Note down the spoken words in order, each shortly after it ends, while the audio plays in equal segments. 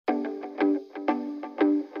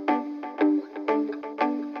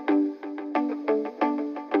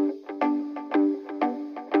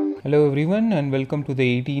Hello, everyone, and welcome to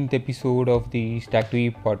the 18th episode of the Stack to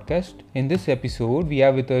E podcast. In this episode, we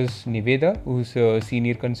have with us Niveda, who's a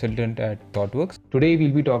senior consultant at ThoughtWorks. Today,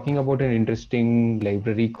 we'll be talking about an interesting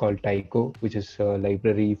library called Tycho, which is a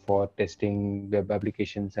library for testing web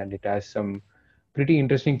applications, and it has some pretty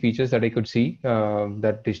interesting features that I could see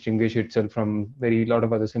that distinguish itself from very lot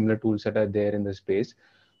of other similar tools that are there in the space.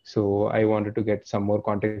 So I wanted to get some more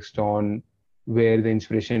context on where the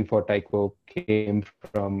inspiration for Tycho came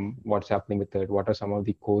from, what's happening with it, what are some of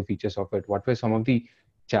the core features of it, what were some of the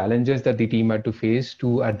challenges that the team had to face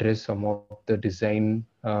to address some of the design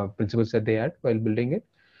principles that they had while building it,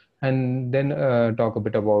 and then talk a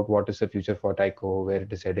bit about what is the future for Tycho, where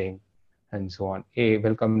it is heading, and so on. Hey,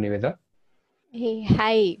 welcome, Niveda. Hey,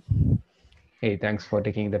 hi. Hey, thanks for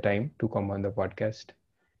taking the time to come on the podcast.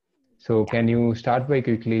 So, Yeah. can you start by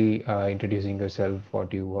quickly introducing yourself,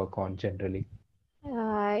 what you work on generally?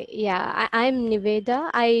 I'm Niveda.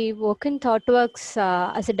 I work in ThoughtWorks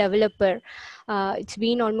as a developer. It's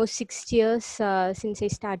been almost 6 years since I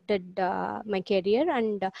started my career,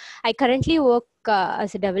 and I currently work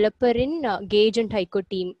as a developer in Gauge and Tyco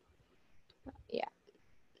team. Yeah.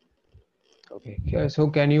 Okay, so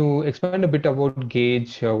can you expand a bit about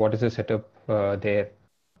Gauge? What is the setup there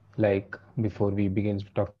like before we begin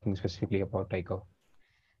talking specifically about Tycho?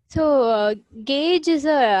 So, Gauge is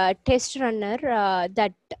a test runner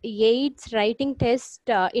that aids writing tests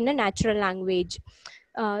in a natural language.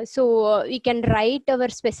 We can write our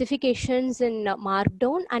specifications in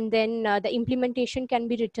Markdown, and then the implementation can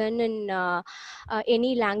be written in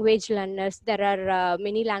any language runners. There are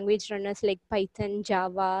many language runners like Python,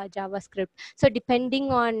 Java, JavaScript. So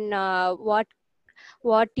depending on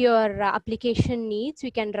what your application needs,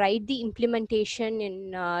 we can write the implementation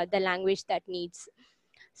in the language that needs.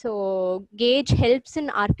 So Gauge helps in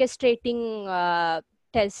orchestrating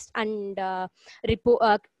tests and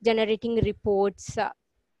generating reports.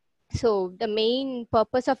 So the main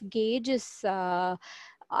purpose of Gauge is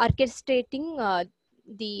orchestrating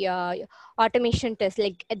the automation test,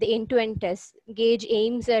 like at the end-to-end test. Gauge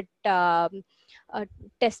aims at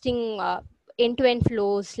testing end-to-end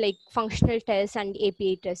flows like functional tests and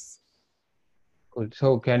API tests. Cool.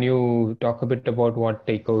 So can you talk a bit about what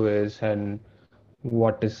Tycho is and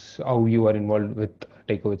what is how you are involved with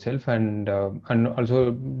Tycho itself, and also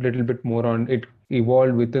a little bit more on it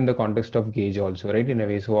evolved within the context of Gauge also, right? In a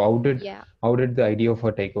way. So Yeah. how did the idea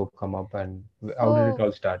for Tycho come up, and how did it So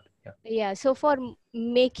all start? Yeah. so for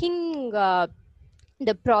making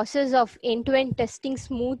the process of end-to-end testing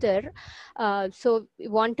smoother, so we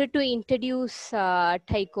wanted to introduce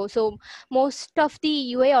Tycho. So most of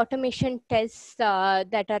the UI automation tests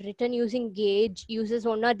that are written using Gauge uses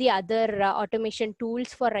one or the other automation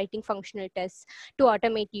tools for writing functional tests to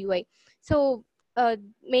automate UI. So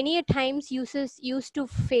many a times users used to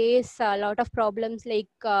face a lot of problems like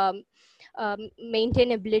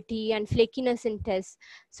maintainability and flakiness in tests.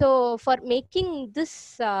 So for making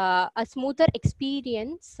this a smoother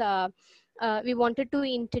experience, we wanted to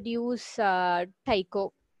introduce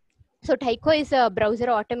Tycho. So Tycho is a browser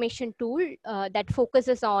automation tool that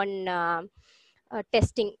focuses on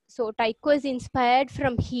testing. So Tycho is inspired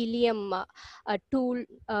from Helium, a tool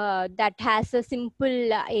that has a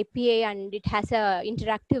simple API, and it has a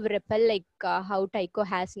interactive REPL like how Tycho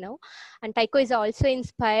has now. And Tycho is also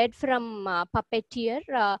inspired from Puppeteer,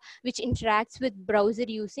 which interacts with browser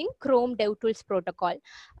using Chrome DevTools protocol.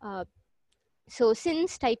 Uh, so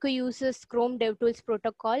since Tycho uses Chrome DevTools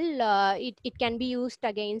protocol, it can be used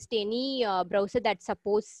against any browser that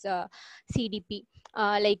supports CDP,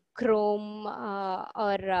 like Chrome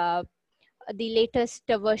or the latest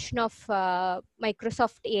version of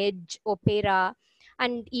Microsoft Edge, Opera,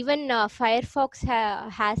 and even Firefox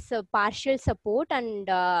has a partial support, and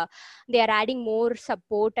they are adding more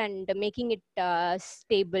support and making it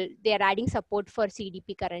stable. They are adding support for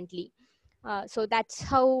CDP currently. So that's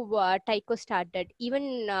how Tycho started.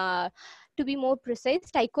 Even to be more precise,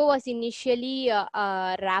 Tycho was initially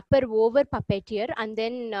a wrapper over Puppeteer, and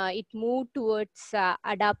then it moved towards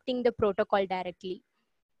adapting the protocol directly.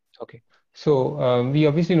 Okay. So we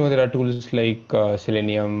obviously know there are tools like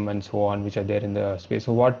Selenium and so on, which are there in the space.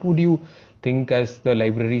 So what would you think as the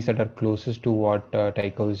libraries that are closest to what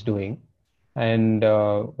Tycho is doing? And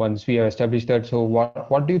once we have established that, so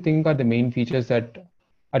what do you think are the main features that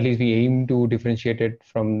at least we aim to differentiate it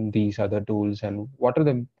from these other tools? And what are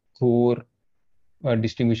the core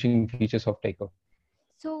distinguishing features of Tycho?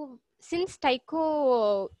 So since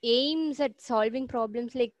Tycho aims at solving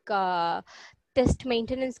problems like test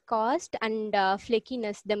maintenance cost and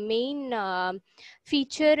flakiness, the main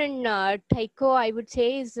feature in Tycho, I would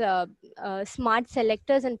say, is smart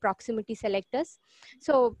selectors and proximity selectors.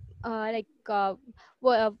 So like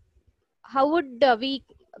how would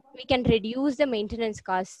we can reduce the maintenance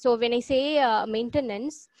cost. So when I say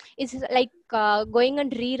maintenance, it's like going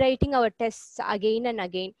and rewriting our tests again and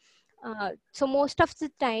again. So most of the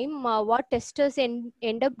time what testers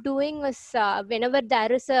end up doing is whenever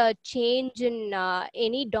there is a change in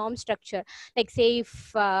any DOM structure, like say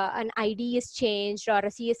if an ID is changed or a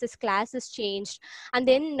CSS class is changed, and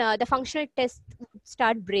then the functional test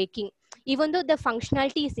start breaking even though the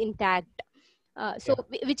functionality is intact. So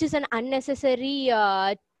Yeah. which is an unnecessary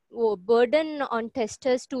burden on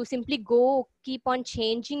testers to simply go keep on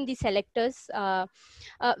changing the selectors,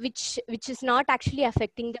 which is not actually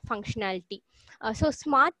affecting the functionality. So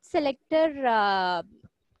smart selector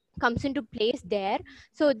comes into place there.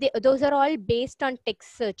 So those are all based on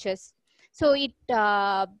text searches. So it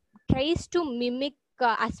tries to mimic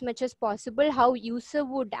as much as possible how user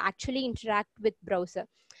would actually interact with browser.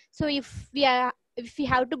 So if we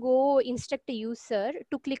have to go instruct a user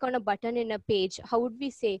to click on a button in a page, how would we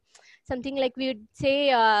say? Something like we would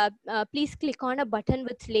say, please click on a button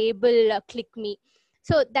with label click me.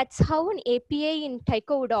 So that's how an API in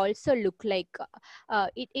Tycho would also look like.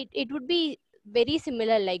 It would be very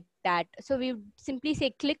similar like that. So we would simply say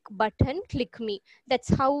click button click me. That's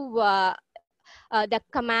how the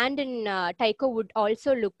command in Tycho would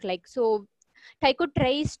also look like. So Tycho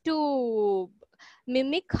tries to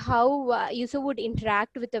mimic how user would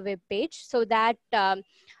interact with a web page, so that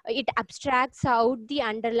it abstracts out the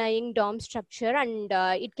underlying DOM structure, and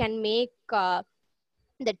it can make the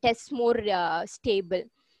tests more stable.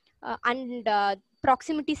 And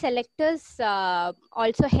proximity selectors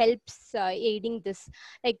also helps aiding this.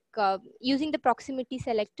 Like using the proximity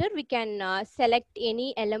selector, we can select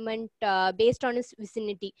any element based on its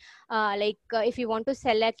vicinity. Like if you want to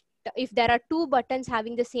select, if there are two buttons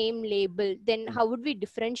having the same label, then how would we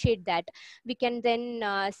differentiate that? We can then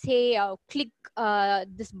say click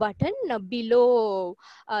this button below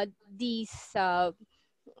these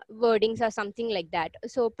wordings or something like that.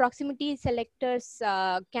 So proximity selectors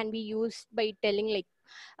can be used by telling, like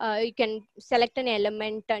you can select an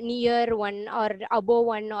element near one or above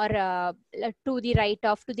one, or to the right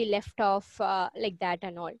of, to the left of, like that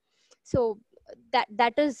and all. So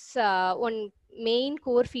that is one main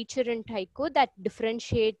core feature in Tycho that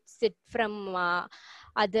differentiates it from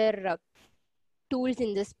other tools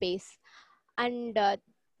in the space. And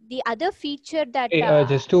the other feature that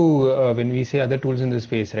Just to when we say other tools in the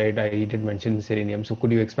space, right? I did mention Selenium. So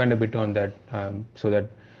could you expand a bit on that, so that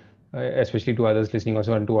especially to others listening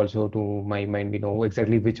also, and to also to my mind, we know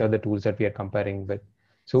exactly which are the tools that we are comparing with.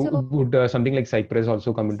 So so would something like Cypress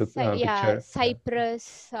also come into Yeah, picture? Yeah.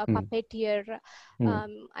 Cypress, Hmm. Puppeteer,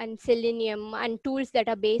 Hmm. and Selenium, and tools that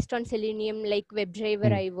are based on Selenium like WebDriver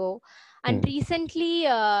Hmm. IO. And Hmm. recently,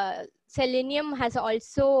 Selenium has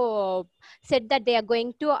also said that they are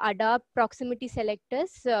going to adopt proximity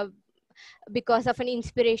selectors because of an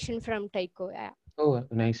inspiration from Tycho. Yeah. Oh,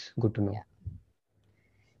 nice. Good to know. Yeah.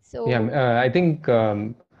 Yeah, So I think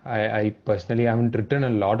I personally haven't written a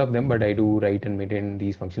lot of them, but I do write and maintain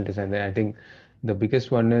these functional tests. And I think the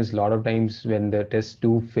biggest one is a lot of times when the tests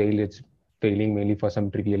do fail, it's failing mainly for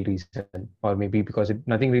some trivial reason, or maybe because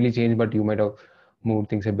nothing really changed, but you might have moved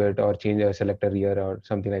things a bit or changed a selector here or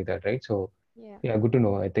something like that, right? So yeah. yeah, good to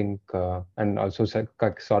know. I think, and also sort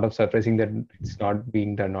of surprising that it's not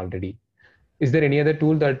being done already. Is there any other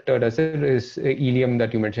tool that does it? Is Helium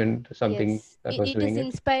that you mentioned something Yes, that was it doing is it?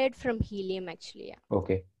 inspired from Helium actually. Yeah.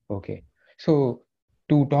 Okay, okay. So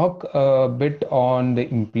to talk a bit on the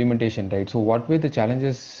implementation, right? So what were the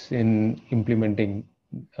challenges in implementing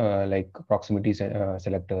like proximity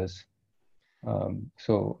selectors? How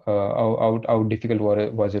difficult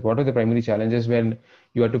was it? What were the primary challenges when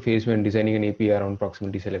you had to face when designing an API around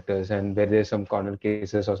proximity selectors, and were there some corner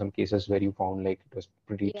cases or some cases where you found like it was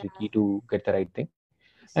pretty tricky Yeah. to get the right thing?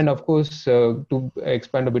 And of So course, to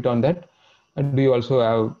expand a bit on that, do you also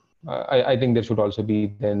have? I think there should also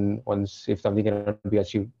be then once if something cannot be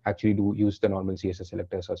achieved, actually do use the normal CSS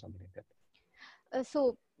selectors or something like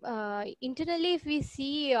that. Internally, if we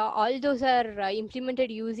see, all those are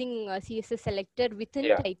implemented using CSS selector within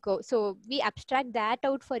Yeah. Tycho. So we abstract that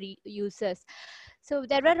out for users. So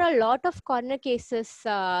there were a lot of corner cases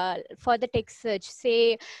for the text search.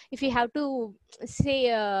 Say if you have to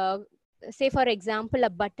say. Say for example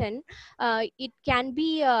a button, it can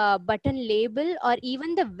be a button label or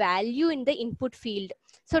even the value in the input field.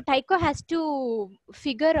 So Tycho has to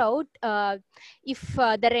figure out if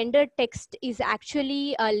the rendered text is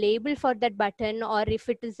actually a label for that button, or if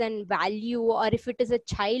it is an value, or if it is a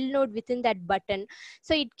child node within that button.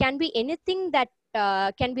 So it can be anything that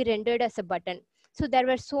can be rendered as a button. So there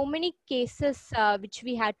were so many cases which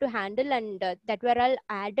we had to handle, and that were all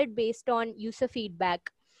added based on user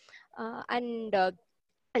feedback. And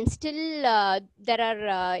still there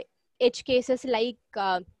are edge cases like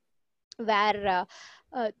where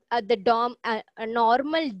the DOM, a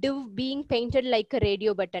normal div being painted like a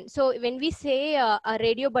radio button. So when we say a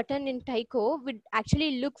radio button in Tycho, we'd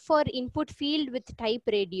actually look for input field with type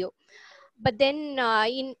radio. But then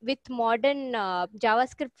in with modern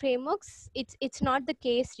JavaScript frameworks, it's not the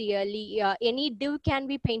case really. Any div can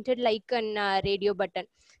be painted like an radio button.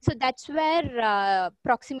 So that's where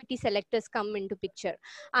proximity selectors come into picture.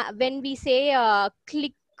 When we say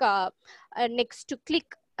click next to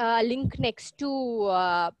click link next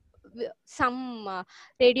to some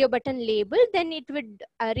radio button label, then it would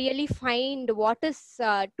really find what is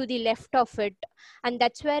to the left of it, and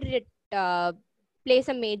that's where it plays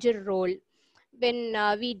a major role. When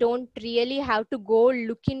we don't really have to go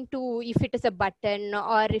look into if it is a button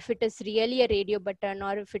or if it is really a radio button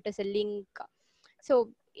or if it is a link. So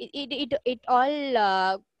it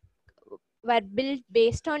all were built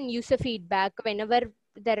based on user feedback whenever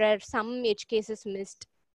there are some edge cases missed.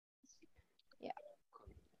 Yeah.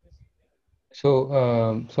 So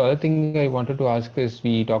other thing I wanted to ask is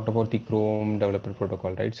we talked about the Chrome developer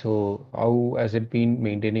protocol, right? So how has it been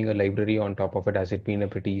maintaining a library on top of it? Has it been a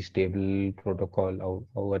pretty stable protocol?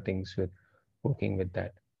 How are things with working with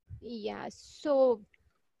that? Yeah. So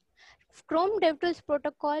Chrome DevTools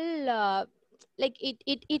protocol, like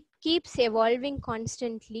it keeps evolving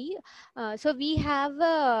constantly. So we have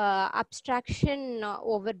a abstraction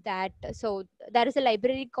over that. So there is a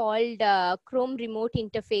library called Chrome Remote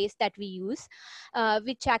Interface that we use,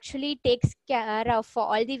 which actually takes care of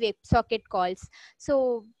all the WebSocket calls.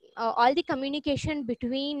 So all the communication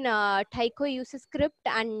between Tycho user script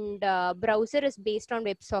and browser is based on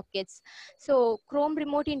WebSockets. So Chrome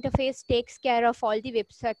Remote Interface takes care of all the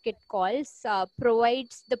WebSocket calls,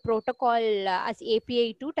 provides the protocol as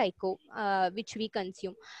API to Tycho, which we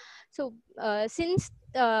consume. So since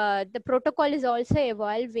the protocol is also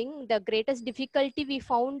evolving, the greatest difficulty we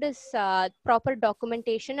found is proper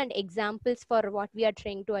documentation and examples for what we are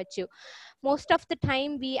trying to achieve. Most of the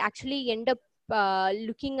time, we actually end up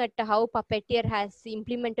looking at how Puppeteer has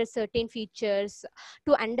implemented certain features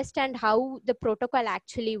to understand how the protocol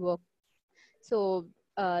actually works. So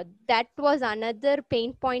that was another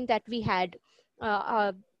pain point that we had. Uh,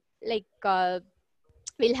 uh, like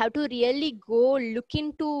we'll have to really go look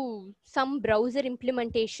into some browser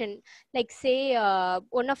implementation, like say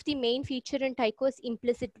one of the main feature in Tycho is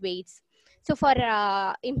implicit waits. So for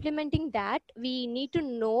implementing that, we need to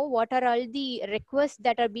know what are all the requests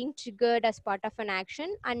that are being triggered as part of an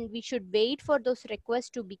action, and we should wait for those requests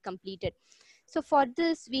to be completed. So for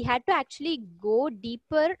this, we had to actually go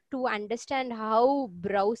deeper to understand how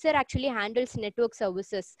browser actually handles network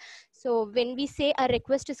services. So when we say a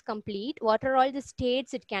request is complete, what are all the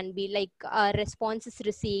states it can be, like a response is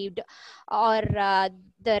received, or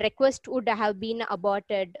the request would have been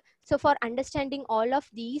aborted. So for understanding all of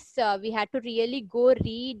these, we had to really go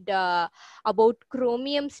read about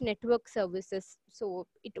Chromium's network services. So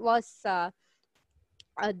it was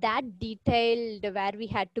that detailed where we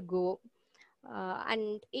had to go.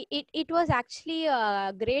 And it was actually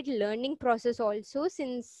a great learning process also,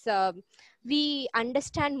 since we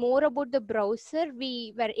understand more about the browser,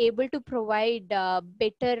 we were able to provide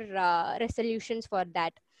better resolutions for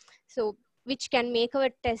that. So which can make our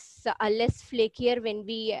tests less flakier when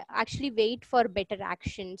we actually wait for better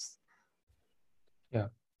actions. Yeah,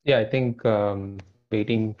 yeah. I think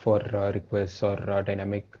waiting for requests or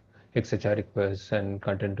dynamic XHR requests and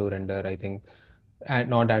content to render, I think, and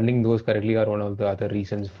not handling those correctly are one of the other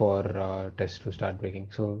reasons for tests to start breaking.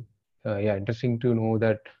 So, yeah, interesting to know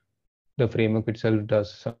that the framework itself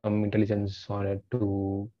does some intelligence on it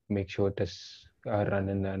to make sure tests are run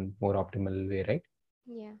in a more optimal way, right?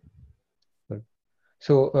 Yeah. Good.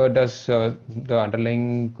 So, does the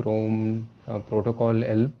underlying Chrome protocol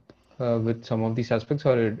help with some of these aspects,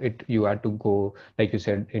 or you had to go, like you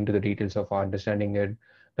said, into the details of understanding it?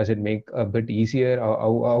 Does it make a bit easier? How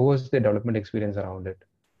was the development experience around it?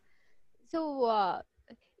 So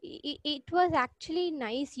it was actually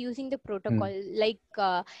nice using the Hmm. protocol. Like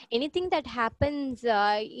anything that happens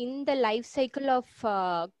in the life cycle of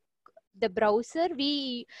the browser,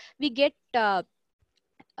 we get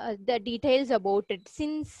the details about it.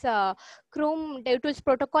 Since Chrome DevTools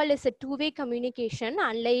protocol is a two-way communication,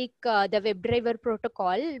 unlike the WebDriver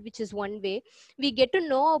protocol, which is one way, we get to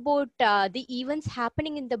know about the events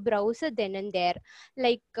happening in the browser then and there.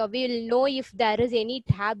 Like we'll know if there is any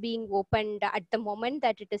tab being opened at the moment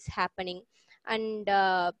that it is happening. And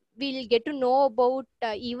we'll get to know about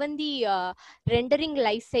even the rendering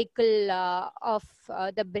life cycle of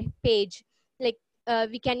the page. Like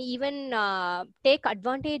we can even take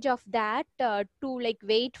advantage of that to like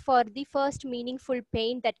wait for the first meaningful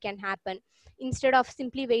paint that can happen, instead of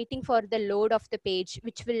simply waiting for the load of the page,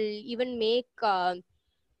 which will even make the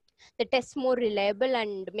tests more reliable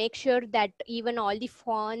and make sure that even all the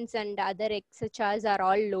fonts and other XHRs are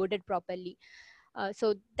all loaded properly.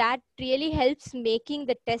 So that really helps making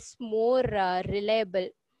the tests more reliable,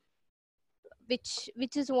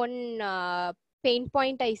 which is one pain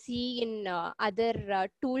point I see in other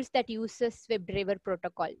tools that uses WebDriver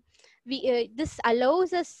protocol. This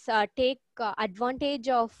allows us take advantage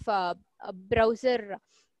of browser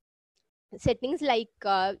settings, like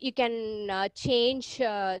you can change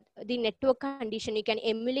the network condition. You can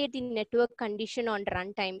emulate the network condition on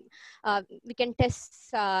runtime. We can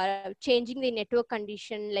test changing the network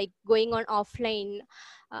condition, like going on offline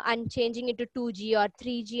and changing it to 2G or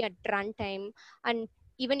 3G at runtime, and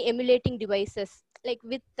even emulating devices. Like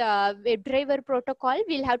with WebDriver protocol,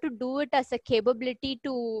 we'll have to do it as a capability,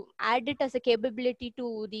 to add it as a capability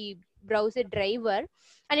to the browser driver,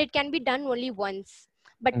 and it can be done only once.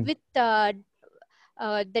 But with the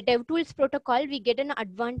DevTools protocol, we get an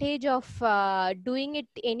advantage of doing it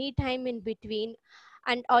anytime in between.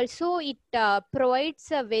 And also it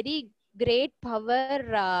provides a very great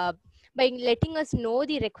power by letting us know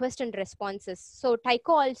the request and responses. So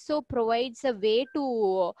Tycho also provides a way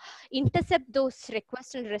to intercept those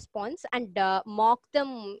requests and response and mock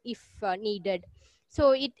them if needed.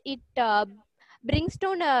 So it brings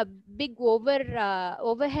down a big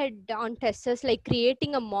overhead on testers, like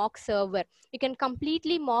creating a mock server. You can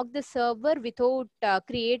completely mock the server without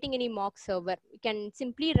creating any mock server. You can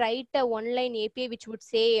simply write a one-line API which would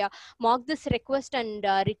say mock this request and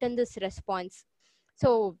return this response.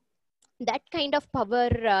 So that kind of power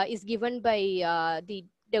is given by the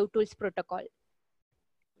DevTools protocol.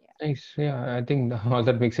 Nice. Yeah, I think all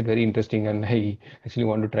that makes it very interesting, and I actually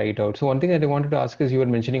want to try it out. So one thing that I wanted to ask is you were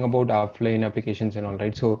mentioning about offline applications and all,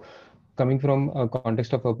 right? So coming from a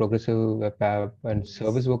context of a progressive web app and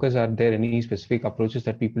service Yes. workers, are there any specific approaches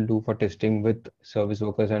that people do for testing with service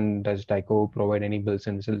workers? And does Tycho provide any bells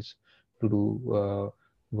and whistles to do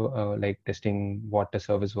like testing what a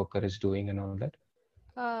service worker is doing and all that?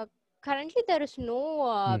 Uh, Currently, there is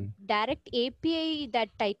no Hmm. direct API that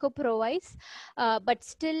Tycho provides, but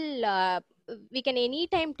still, we can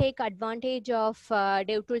anytime take advantage of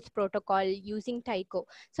DevTools protocol using Tycho.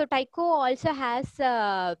 So Tycho also has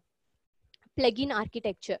plugin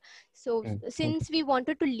architecture. So Hmm. Okay. since we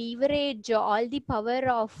wanted to leverage all the power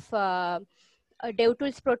of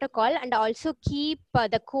DevTools protocol and also keep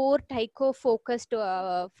the core Tycho focused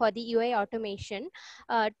for the UI automation,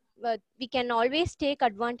 uh, we can always take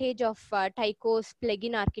advantage of Tycho's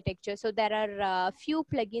plugin architecture. So there are few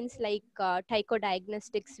plugins like Tycho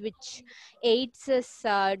Diagnostics, which aids us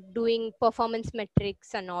doing performance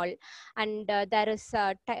metrics and all. And there is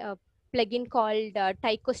plugin called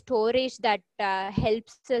Tycho Storage that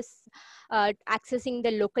helps us accessing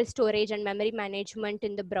the local storage and memory management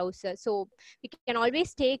in the browser. So we can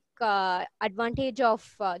always take advantage of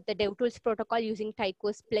the DevTools protocol using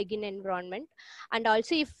Tycho's plugin environment. And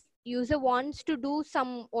also, if user wants to do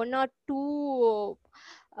some one or two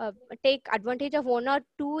take advantage of one or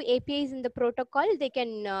two APIs in the protocol, they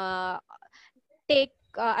can take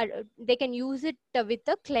they can use it with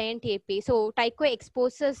the client API. So Tycho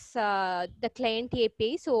exposes the client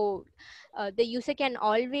API, so the user can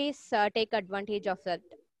always take advantage of that.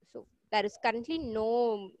 So there is currently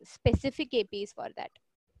no specific APIs for that.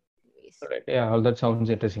 Yes. Right. Yeah, all that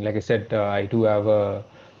sounds interesting. Like I said, I do have a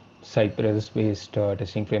Cypress-based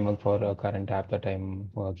testing framework for a current app that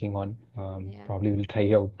I'm working on. Yeah. Probably will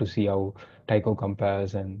try out to see how Tycho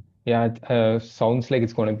compares. And yeah, it sounds like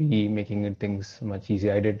it's going to be making things much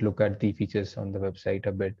easier. I did look at the features on the website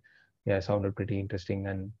a bit. Yeah, it sounded pretty interesting.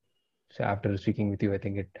 And so after speaking with you, I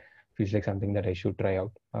think it feels like something that I should try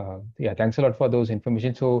out. Yeah, thanks a lot for those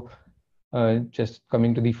information. So just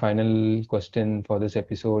coming to the final question for this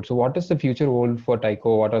episode. So, what does the future hold for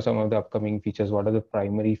Tycho? What are some of the upcoming features? What are the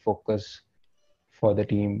primary focus for the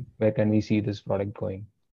team? Where can we see this product going?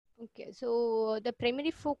 Okay. So the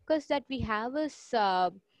primary focus that we have is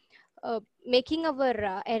making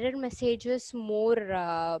our error messages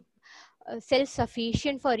more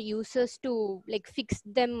self-sufficient for users to like fix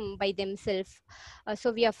them by themselves.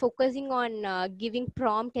 So we are focusing on giving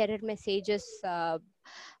prompt error messages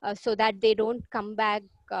so that they don't come back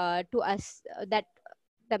to us, that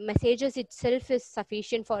the messages itself is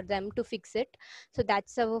sufficient for them to fix it. So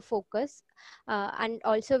that's our focus. And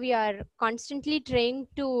also we are constantly trying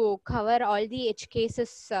to cover all the edge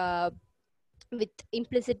cases with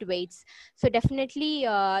implicit weights. So definitely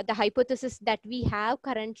the hypothesis that we have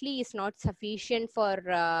currently is not sufficient for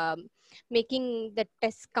making the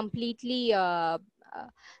test completely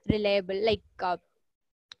reliable.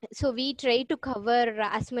 So we try to cover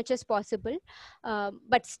as much as possible,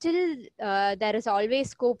 but still there is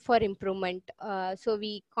always scope for improvement. So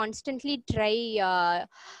we constantly try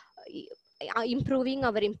improving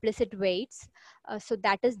our implicit weights. So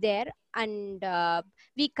that is there. And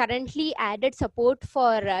we currently added support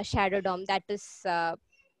for shadow dom. That is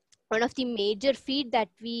one of the major feed that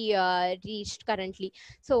we reached currently.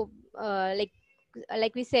 So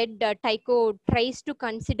like we said, Tycho tries to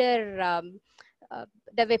consider uh,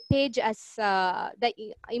 the web page as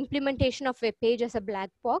implementation of web page as a black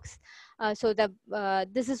box. So the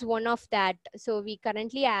this is one of that. So we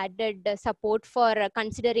currently added support for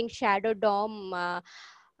considering shadow dom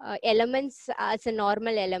elements as a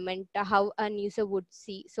normal element, how an user would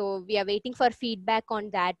see. So we are waiting for feedback on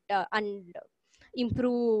that and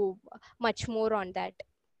improve much more on that.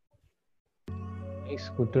 Nice,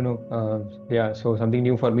 good to know. Yeah, so something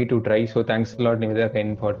new for me to try. So thanks a lot, Nivedha,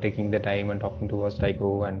 again for taking the time and talking to us,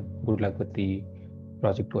 Tycho, and good luck with the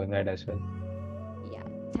project going ahead as well. Yeah,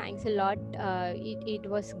 thanks a lot. It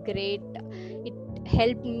was great. It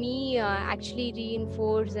helped me actually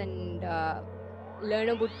reinforce and learn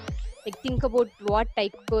about, like, think about what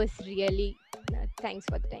Tycho is really. Thanks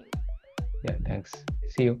for the time. Yeah, thanks.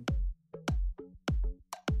 See you.